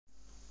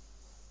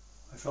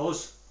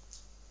fellas,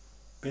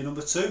 beer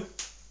number 2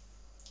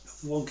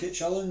 of the 1 kit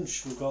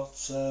challenge. We've got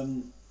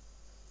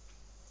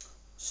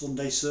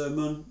Sunday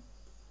Sermon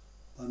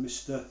by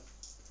Mr.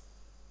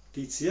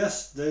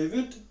 DTS,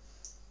 David,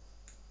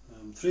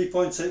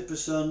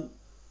 3.8%,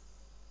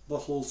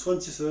 bottle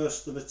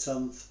 21st of the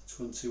 10th,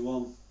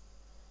 21.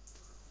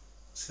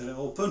 Let's get it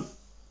open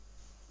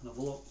and have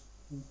a look.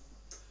 A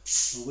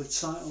lid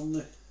tight on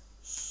the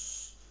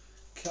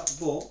cap,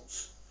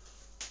 but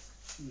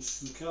there's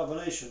some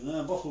carbonation there.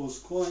 The bottle was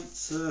quite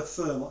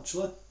firm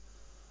actually.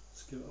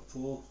 Let's give it a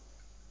pour.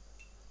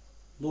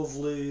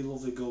 Lovely,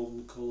 lovely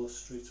golden colour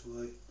straight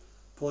away.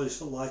 Apologies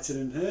for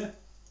lighting in here.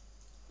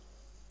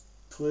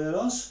 Clear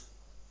as.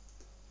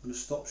 I'm going to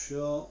stop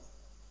short.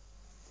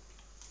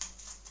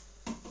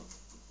 Have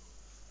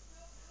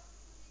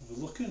a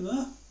look in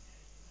there.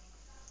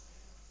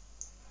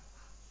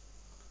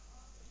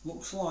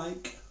 Looks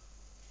like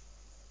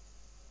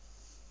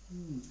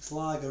it's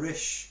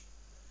lagerish,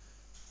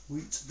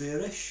 wheat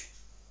beerish,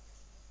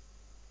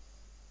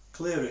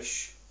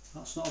 clearish.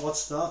 That's not a bad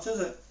start, is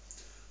it?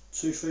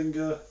 2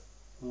 finger,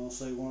 I'll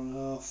say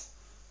 1.5.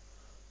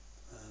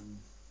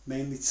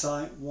 Mainly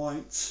tight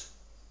white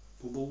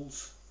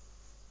bubbles.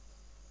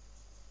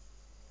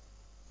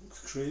 Looks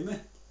creamy.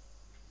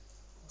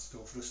 Let's go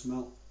for a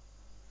smell.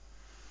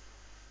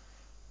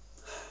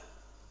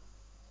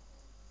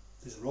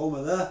 There's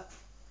aroma there.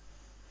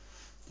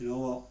 You know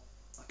what?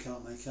 I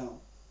can't make out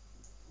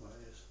what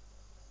it is.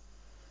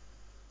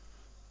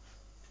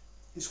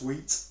 It's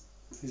wheat.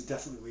 There's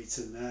definitely wheat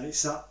in there.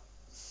 It's that,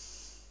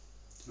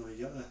 you know, you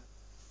get the,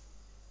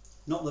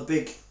 not the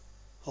big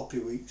hoppy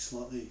wheats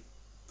like the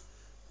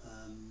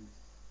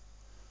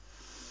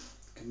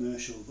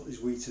commercial, but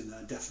there's wheat in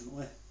there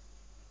definitely.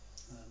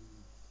 You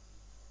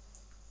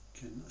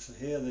can actually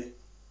hear the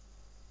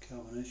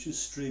carbonation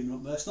streaming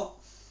up there. It's not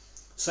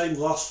same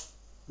glass.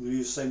 I'm going to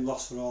use the same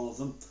glass for all of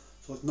them.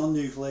 So it's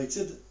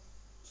non-nucleated.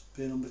 It's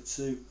beer number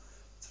 2,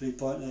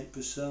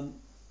 3.8%.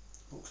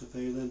 Looks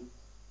appealing.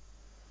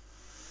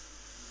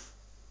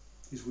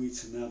 There's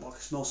wheat in there, but I can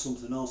smell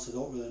something else I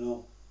don't really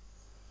know.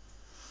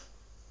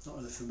 Not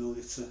really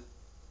familiar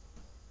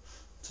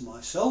to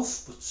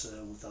myself, but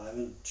we'll dive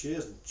in.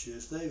 Cheers, and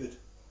cheers David.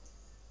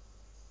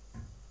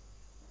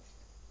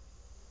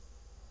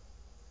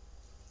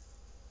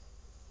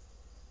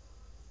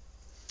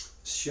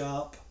 It's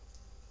sharp.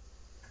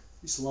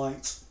 It's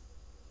light.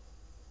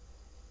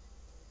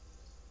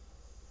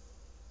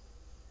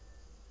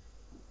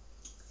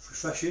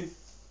 Refreshing.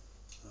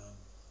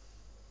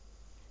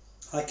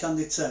 I can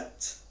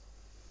detect,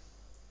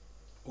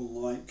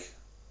 unlike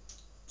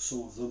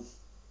some of them,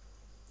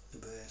 the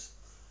beers,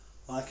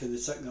 I can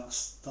detect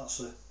that's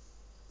a,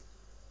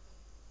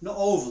 not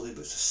overly, but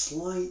it's a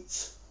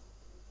slight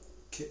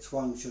kit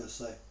twang, should I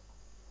say.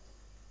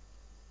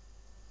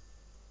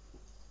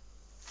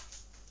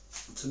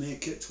 To me, a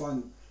kit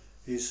twang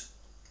is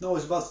not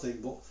always a bad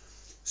thing, but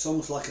it's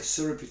almost like a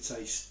syrupy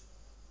taste.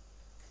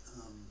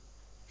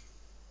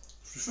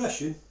 It's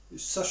refreshing.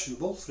 It's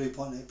sesionable,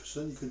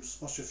 3.8%. You can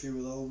smash a few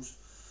of those.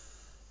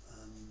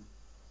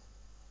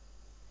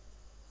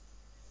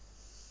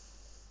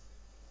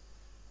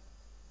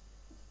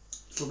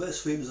 A little bit of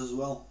sweetness as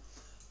well.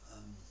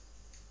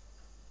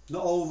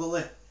 Not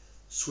overly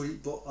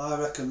sweet, but I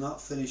reckon that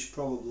finish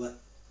probably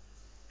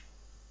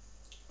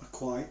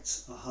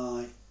quite a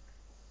high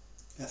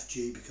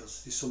FG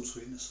because there's some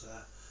sweetness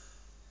there.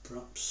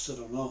 Perhaps, I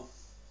don't know,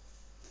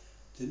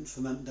 didn't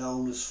ferment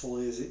down as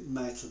fully as it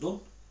might have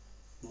done,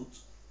 but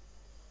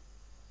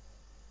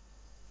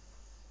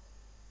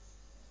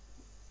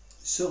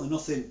it's certainly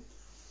nothing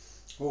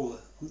over.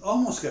 I'm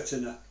almost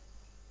getting a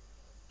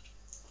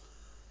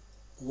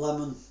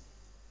lemon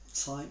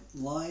type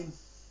lime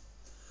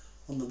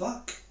on the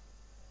back.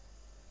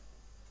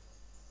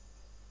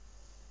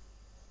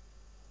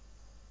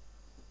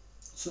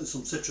 Certainly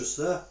some citrus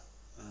there.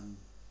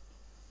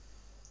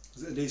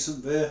 Is it a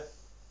decent beer?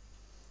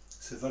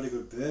 It's a very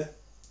good beer.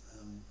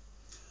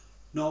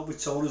 Not with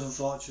toners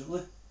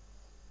unfortunately,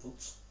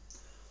 but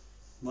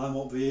mine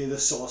won't be either,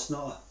 so that's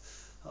not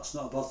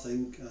a bad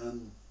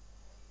thing.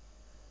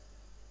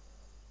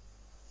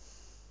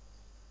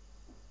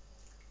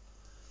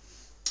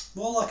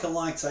 More like a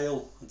light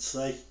ale, I'd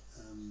say,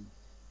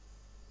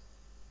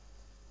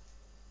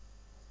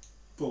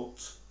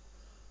 but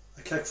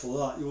a keg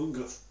full of that you wouldn't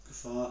go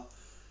far.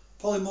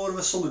 Probably more of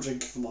a summer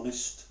drink if I'm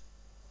honest.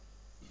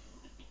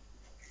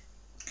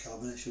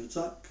 Carbonation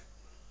attack.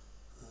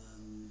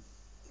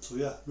 So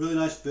yeah, really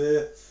nice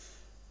beer,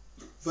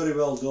 very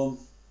well done,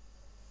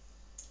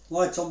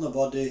 light on the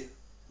body,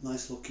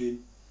 nice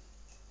looking,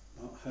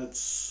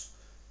 heads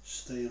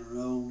staying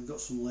around, got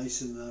some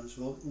lace in there as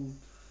well,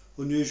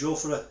 unusual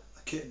for a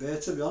kit beer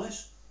to be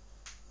honest.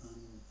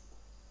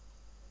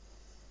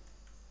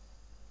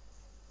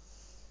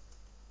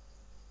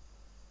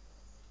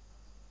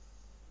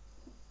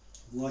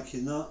 I'm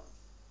liking that.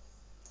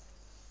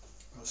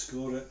 I'll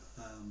score it.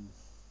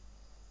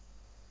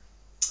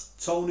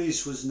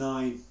 Tony's was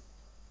 9.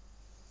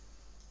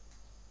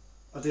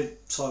 I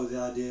did toy with the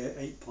idea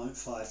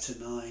 8.5 to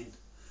 9.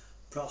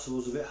 perhaps I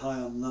was a bit high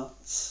on that,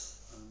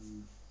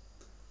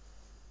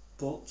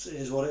 but it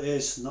is what it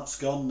is, and that's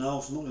gone now,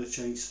 so I'm not going to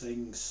change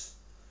things.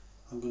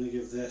 I'm going to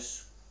give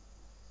this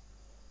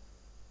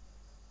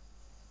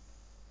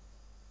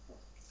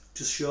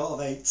just short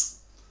of 8.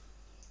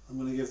 I'm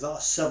going to give that a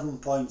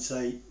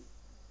 7.8.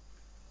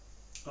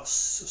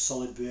 That's a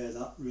solid beer,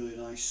 that, really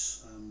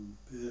nice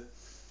beer.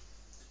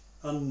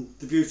 And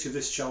the beauty of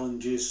this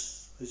challenge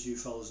is, as you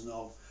fellas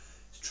know,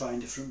 is trying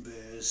different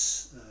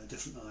beers,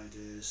 different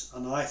ideas.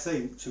 And I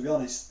think, to be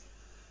honest,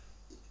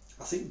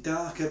 I think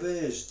darker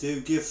beers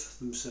do give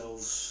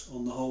themselves,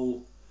 on the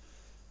whole,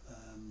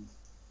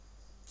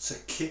 to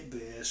kit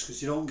beers,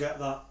 because you don't get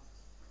that,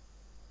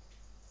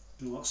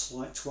 you know, that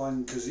slight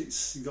twang, because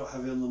you've got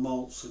heavy on the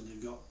malts, and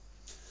you've got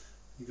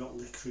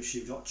licorice,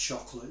 you've got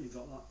chocolate, you've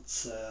got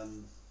that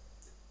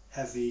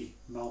heavy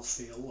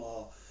mouthfeel,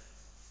 or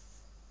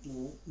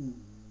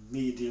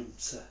medium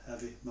to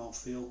heavy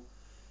mouthfeel,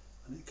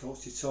 and it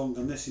coats your tongue.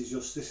 And this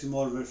is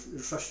more of a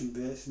refreshing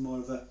beer. This is more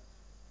of a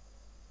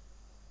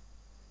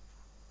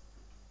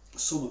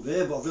summer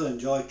beer, but I've really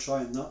enjoyed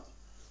trying that.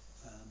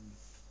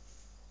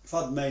 If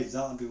I'd made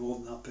that, I'd be more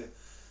than happy,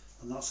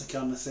 and that's the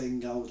kind of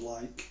thing I would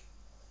like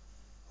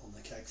on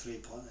the keg.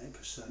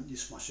 3.8%, you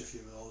smash a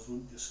few of those,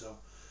 wouldn't you? So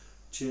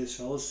cheers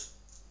fellas,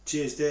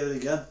 cheers David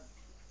again.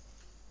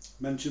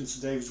 Mentioned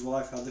to David's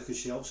wife Heather, because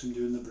she helps him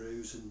doing the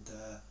brews, and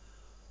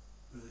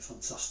really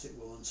fantastic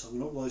woman. So I'm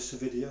going to upload this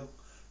video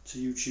to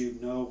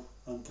YouTube now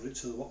and put it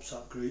to the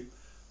WhatsApp group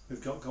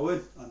we've got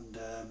going. And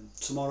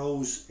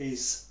tomorrow's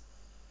is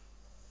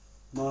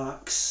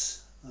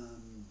Mark's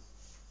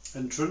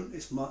entrant.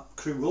 It's Mark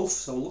Crew Wolf,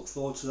 so look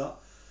forward to that.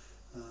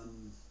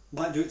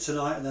 Might do it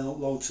tonight and then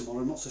upload tomorrow,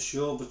 I'm not so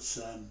sure, but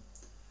I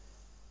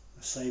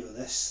savour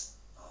this.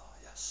 Oh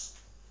yes.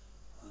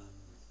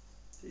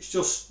 It's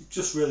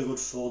just really good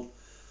fun.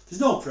 There's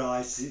no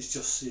prize, it's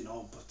just, you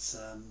know, but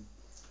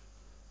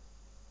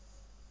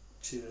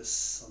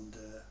cheers, and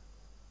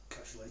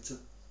catch you later.